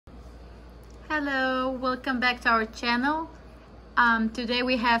Hello, welcome back to our channel. Today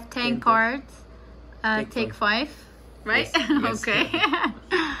we have 10 cards. Take five, right? Yes. Okay.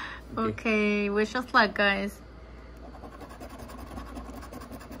 Okay, wish us luck, guys.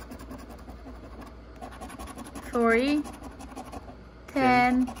 $40,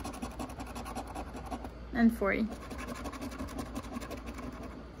 $10, and $40.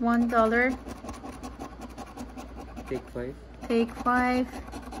 $1. Take five. Take five.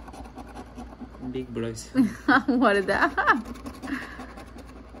 Big price. What is that?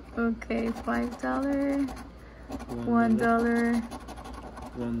 Okay, $5. $1. $1.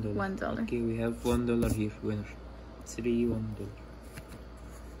 $1. Okay, we have $1 here, winner. $1.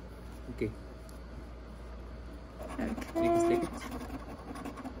 Okay. Please take Okay. it.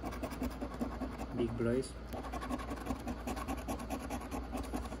 Big price.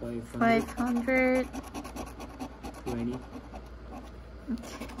 500. 20.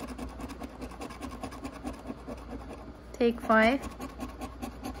 Okay. Take five.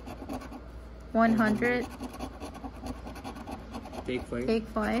 100. Take five. Take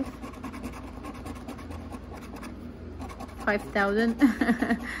five. 5,000.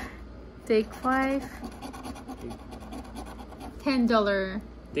 Take five. $10.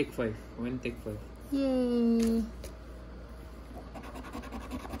 Take five. When take five. Yay.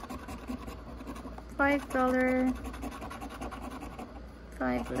 $5. $5.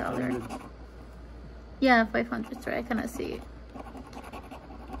 500. Yeah, 500. Sorry, I cannot see it.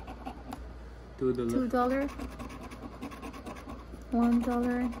 $2. $2.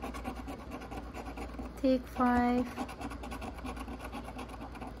 $1. Take five.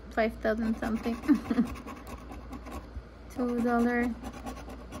 5,000 something. $2. $1.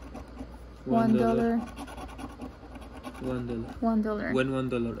 $1. $1. When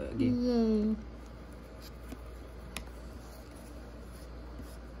 $1 again. Yay.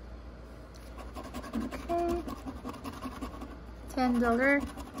 Okay. $10.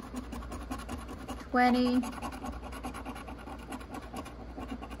 20.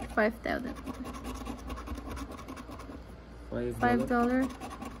 5,000. $5. $5.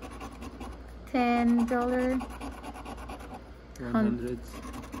 $10. 100.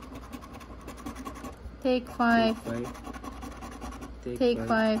 Take five. Take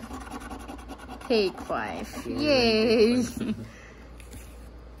five. Take five. Yay.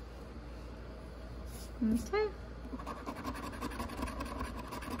 Okay.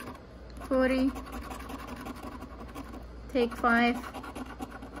 40. Take five.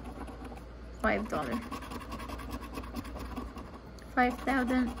 $5.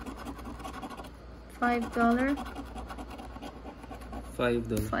 5,000. $5.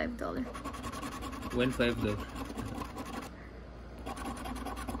 $5. When $5.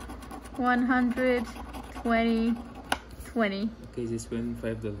 100. 20. 20. Okay, this when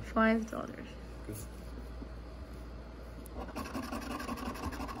 $5. $5.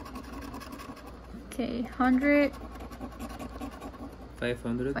 Okay. Okay, 100.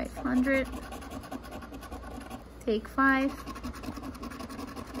 500. 500. Take five.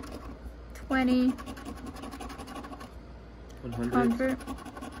 20. 100. 100.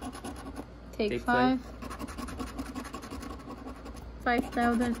 Take Take five.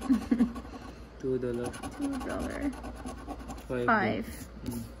 5,000. $2. $2. $5. Five.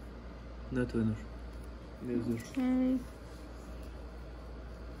 Not winner. Loser. Okay.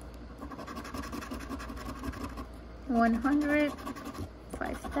 100.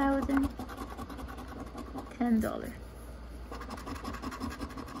 5,000. $10.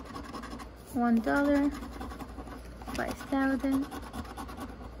 $1. 5,000.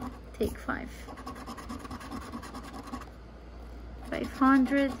 Take five.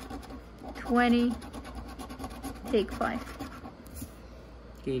 500. 20. Take five.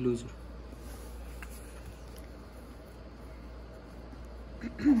 Okay, loser.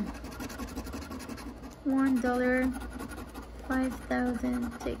 $1.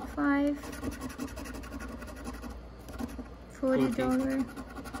 5,000. Take five. $40.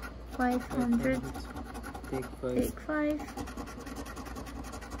 500. Take five. Take five.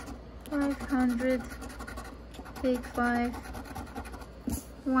 500. Take five.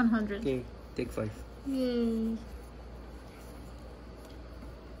 100. Okay, take five. Yay.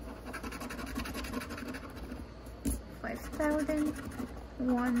 $5,000.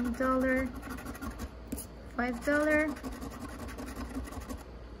 $1. $5.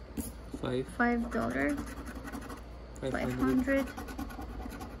 $5. $5. 500.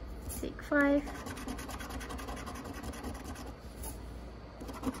 Take five.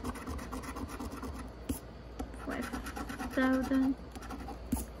 $5,000.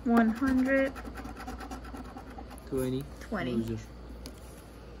 100. 20. 20. Loser.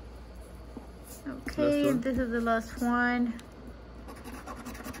 Okay, Last one. this is the last one.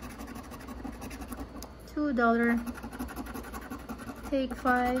 $2. Take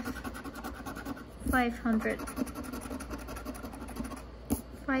 5. 500.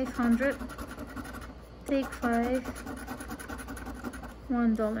 500. Take 5.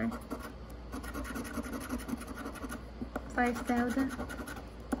 $1. 5,000.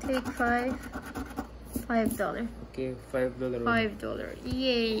 Take 5. $5. Okay, $5. $5.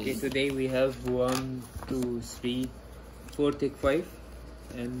 Yay. Okay, today we have 1, 2, 3, 4 take 5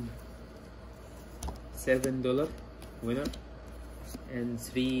 and $7 winner and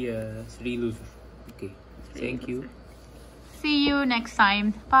three loser. Okay, thank you. See you next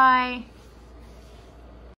time. Bye.